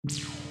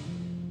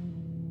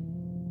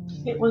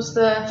It was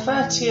the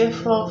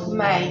 30th of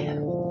May,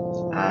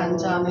 and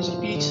there's a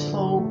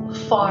beautiful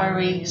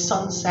fiery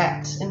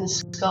sunset in the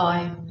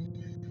sky,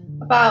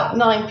 about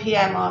 9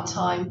 p.m. our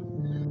time,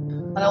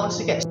 and I wanted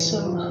to get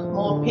some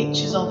more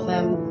pictures of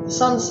them, the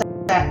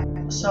sunset.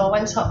 So I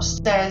went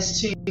upstairs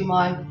to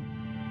my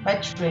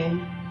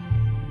bedroom,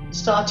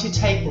 started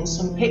taking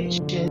some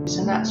pictures,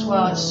 and that's where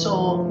I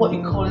saw what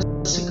you call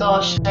a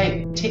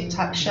cigar-shaped,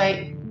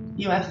 tic-tac-shaped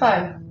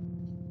UFO.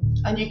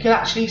 And you could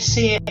actually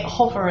see it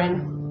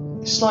hovering,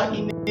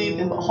 slightly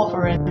moving but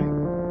hovering.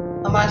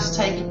 I managed to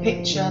take a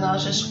picture and I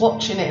was just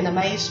watching it in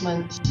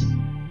amazement.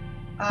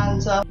 And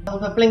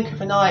with a blink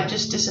of an eye, it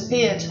just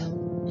disappeared.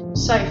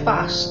 So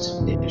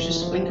fast, it was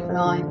just a blink of an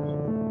eye.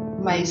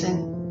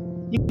 Amazing.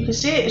 You could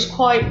see it was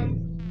quite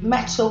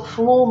metal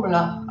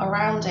formula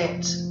around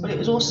it, but it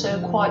was also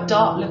quite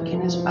dark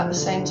looking at the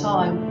same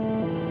time.